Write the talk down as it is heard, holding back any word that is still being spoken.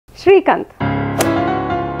Shrikhand.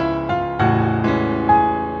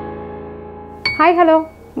 Hi, hello.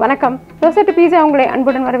 வணக்கம். Dosa to pizza உங்களை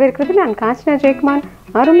அன்புடன் வரவேற்கிறது. நான் காஞ்சனா ஜெயக்குமார்.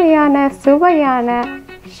 அருமையான சுவையான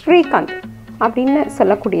Shrikhand அப்படின்னு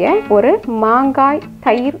சொல்லக்கூடிய ஒரு மாங்காய்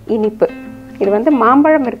தயிர் இனிப்பு. இது வந்து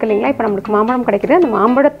மாம்பழம் இருக்கு இல்லைங்களா? இப்போ நம்மளுக்கு மாம்பழம் கிடைக்குது. அந்த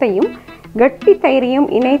மாம்பழத்தையும் கட்டி தயிரையும்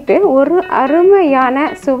இணைத்து ஒரு அருமையான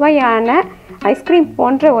சுவையான ஐஸ்கிரீம்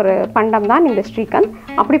போன்ற ஒரு பண்டம் தான் இந்த Shrikhand.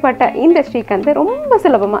 அப்படிப்பட்ட இந்த Shrikhand ரொம்ப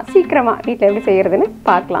சுலபமாக சீக்கிரமாக வீட்டில் எப்படி செய்கிறதுன்னு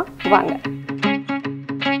பார்க்கலாம் வாங்க.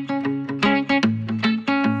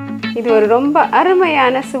 இது ஒரு ரொம்ப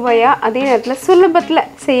அருமையான சுவையாக அதே நேரத்தில் சுலபத்தில்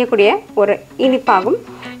செய்யக்கூடிய ஒரு இனிப்பாகும்.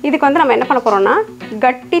 இதுக்கு வந்து நம்ம என்ன பண்ண போகிறோம்னா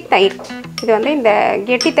கட்டி தயிர். இது வந்து இந்த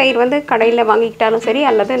கெட்டி தயிர் வந்து கடையில் வாங்கிக்கிட்டாலும் சரி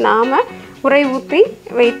அல்லது நாம் உரை ஊற்றி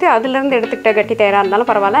வைத்து அதிலிருந்து எடுத்துக்கிட்ட கட்டி தயிராக இருந்தாலும்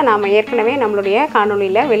பரவாயில்ல. நாம் ஏற்கனவே நம்மளுடைய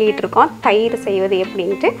காணொலியில் வெளியிட்டிருக்கோம் தயிர் செய்வது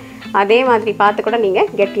எப்படின்ட்டு. அதே மாதிரி பார்த்து கூட நீங்கள்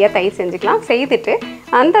கெட்டியாக தயிர் செஞ்சுக்கலாம். செய்துட்டு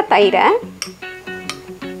அந்த தயிரை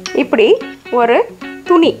இப்படி ஒரு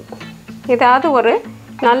துணி, ஏதாவது ஒரு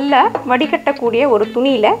நல்ல வடிகட்டக்கூடிய ஒரு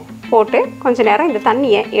துணியில் போட்டு கொஞ்ச நேரம் இந்த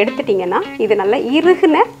தண்ணியை எடுத்துட்டிங்கன்னா இது நல்ல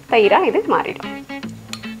இறுகுன தயிராக இது மாறிடும்.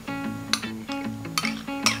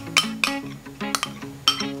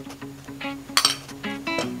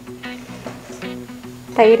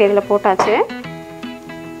 தயிர் இதில் போட்டாச்சு.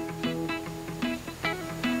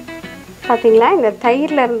 பார்த்தீங்களா, இந்த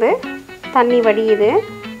தயிர்லேருந்து தண்ணி வடியுது.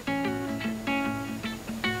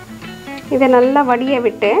 இதை நல்லா வடிய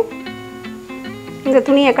விட்டு இந்த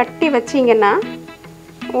துணியை கட்டி வச்சிங்கன்னா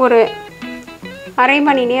ஒரு அரை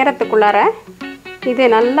மணி நேரத்துக்குள்ளார இது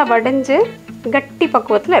நல்லா வடிஞ்சு கட்டி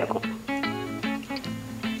பக்குவத்தில் இருக்கும்.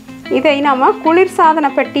 இதை நம்ம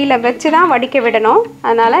குளிர்சாதன பெட்டியில் வச்சு தான் வடிக்க விடணும்.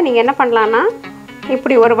 அதனால் நீங்கள் என்ன பண்ணலான்னா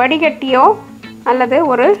இப்படி ஒரு வடிகட்டியோ அல்லது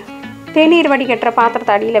ஒரு தேநீர் வடிகட்டுற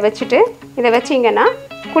பாத்திரத்தை அடியில் வச்சுட்டு இதை வச்சிங்கன்னா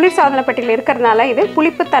குளிர்சாதன பெட்டியில் இருக்கிறதுனால இது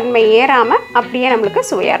புளிப்புத்தன்மை ஏறாமல் அப்படியே நம்மளுக்கு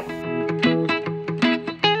சுவையாக இருக்கும்.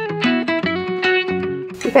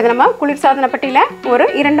 இப்போ இதை நம்ம குளிர்சாதன பெட்டியில் ஒரு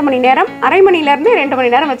 2 மணி நேரம், அரை மணிலேருந்து 2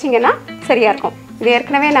 மணி நேரம் வச்சிங்கன்னா சரியாக இருக்கும். இது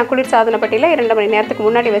ஏற்கனவே நான் குளிர்சாதன பெட்டியில் 2 மணி நேரத்துக்கு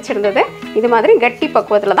முன்னாடி வச்சுருந்தது. இது மாதிரி கட்டி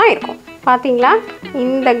பக்குவத்தில் தான் இருக்கும். பார்த்தீங்களா,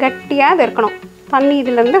 இந்த கட்டியாக இது இருக்கணும், தண்ணி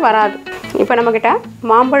இதிலேருந்து வராது. இப்போ நம்மக்கிட்ட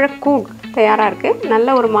மாம்பழக்கூழ் தயாராக இருக்குது.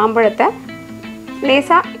 நல்ல ஒரு மாம்பழத்தை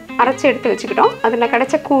லேசாக அரைச்சி எடுத்து வச்சுக்கிட்டோம். அதில்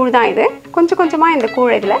கிடைச்ச கூழ் தான் இது. கொஞ்சம் கொஞ்சமாக இந்த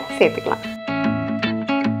கூழ் இதில் சேர்த்துக்கலாம்.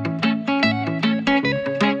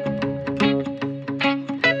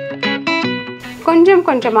 கொஞ்சம்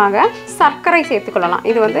கொஞ்சமாக சர்க்கரை சேர்த்துக்கொள்ளலாம்.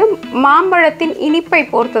 இது வந்து மாம்பழத்தின் இனிப்பை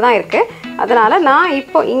பொறுத்து தான் இருக்குது. அதனால் நான்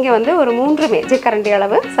இப்போ இங்கே வந்து ஒரு 3 மேஜைக்கரண்டி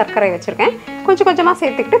அளவு சர்க்கரை வச்சுருக்கேன். கொஞ்சம் கொஞ்சமாக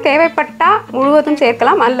சேர்த்துக்கிட்டு தேவைப்பட்டால் முழுவதும்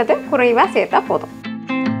சேர்க்கலாம் அல்லது குறைவாக சேர்த்தா போதும்.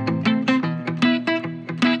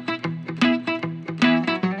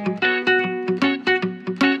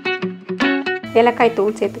 ஏலக்காய்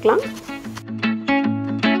தூள் சேர்த்துக்கலாம்.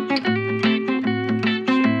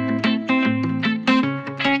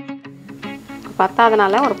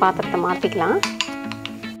 பத்தாதனால ஒரு பாத்திரத்தை மாற்றிக்கலாம்.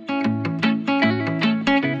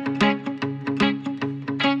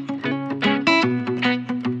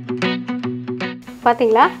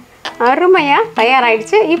 பார்த்தீங்களா, அருமையாக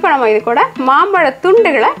தயாராகிடுச்சு. இப்போ நம்ம இது கூட மாம்பழ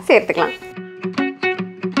துண்டுகளை சேர்த்துக்கலாம்.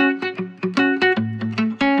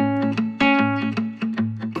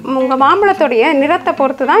 உங்கள் மாம்பழத்துடைய நிறத்தை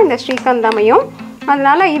பொறுத்து தான் இந்த Shrikhand அமையும்.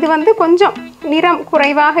 அதனால் இது வந்து கொஞ்சம் நிறம்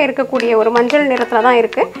குறைவாக இருக்கக்கூடிய ஒரு மஞ்சள் நிறத்தில் தான்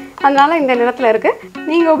இருக்குது. அதனால் இந்த நிறத்தில் இருக்குது.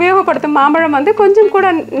 நீங்கள் உபயோகப்படுத்தும் மாம்பழம் வந்து கொஞ்சம் கூட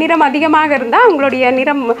நிறம் அதிகமாக இருந்தால் உங்களுடைய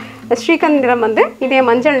நிறம் Shrikhand நிறம் வந்து இதே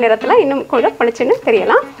மஞ்சள் நிறத்தில் இன்னும் கூட பளிச்சுன்னு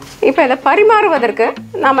தெரியலாம். இப்போ இதை பரிமாறுவதற்கு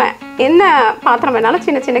நம்ம என்ன பாத்திரம் வேணாலும்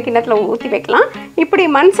சின்ன சின்ன கிண்ணத்தில் ஊற்றி வைக்கலாம். இப்படி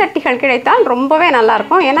மண் சட்டிகள் கிடைத்தால் ரொம்பவே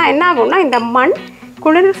நல்லாயிருக்கும். ஏன்னா என்ன ஆகும்னா இந்த மண்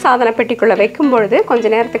குளிர் சாதன பெட்டிக்குள்ளே வைக்கும் பொழுது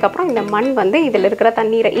கொஞ்சம் நேரத்துக்கு அப்புறம் இந்த மண் வந்து இதில் இருக்கிற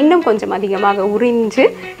தண்ணீரை இன்னும் கொஞ்சம் அதிகமாக உறிஞ்சு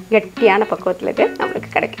கெட்டியான பக்குவத்தில் இது நம்மளுக்கு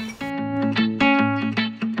கிடைக்கும்.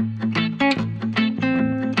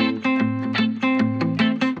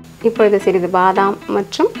 இப்பொழுது சிறிது பாதாம்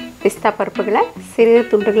மற்றும் பிஸ்தா பருப்புகளை சிறிது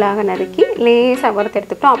துண்டுகளாக நறுக்கி லேசாக வறுத்து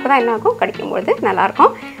எடுத்துக்கிட்டோம். அப்போ தான் என்ன ஆகும், கடிக்கும்பொழுது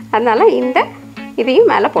நல்லாயிருக்கும். அதனால்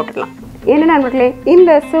இதையும் மேலே போட்டுக்கலாம். என்ன நண்பர்களே,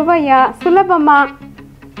 இந்த சுவையாக சுலபமாக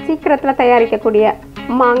சீக்கிரத்தில் தயாரிக்கக்கூடிய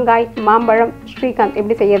மாம்பழம் Shrikhand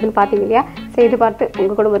எப்படி செய்யறதுன்னு பார்த்தீங்க இல்லையா? செய்து பார்த்து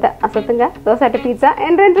உங்கள் குடும்பத்தை அசத்துங்க. Dosa to pizza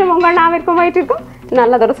என்றென்றும் உங்கள் நாவிற்கும் வயிற்றிற்கும்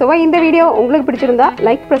நல்லதொரு சுவை. இந்த வீடியோ உங்களுக்கு பிடிச்சிருந்தா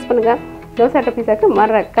லைக் ப்ரெஸ் பண்ணுங்கள். Dosa to pizzaக்கு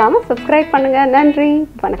மறக்காமல் சப்ஸ்கிரைப் பண்ணுங்கள். நன்றி,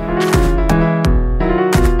 வணக்கம்.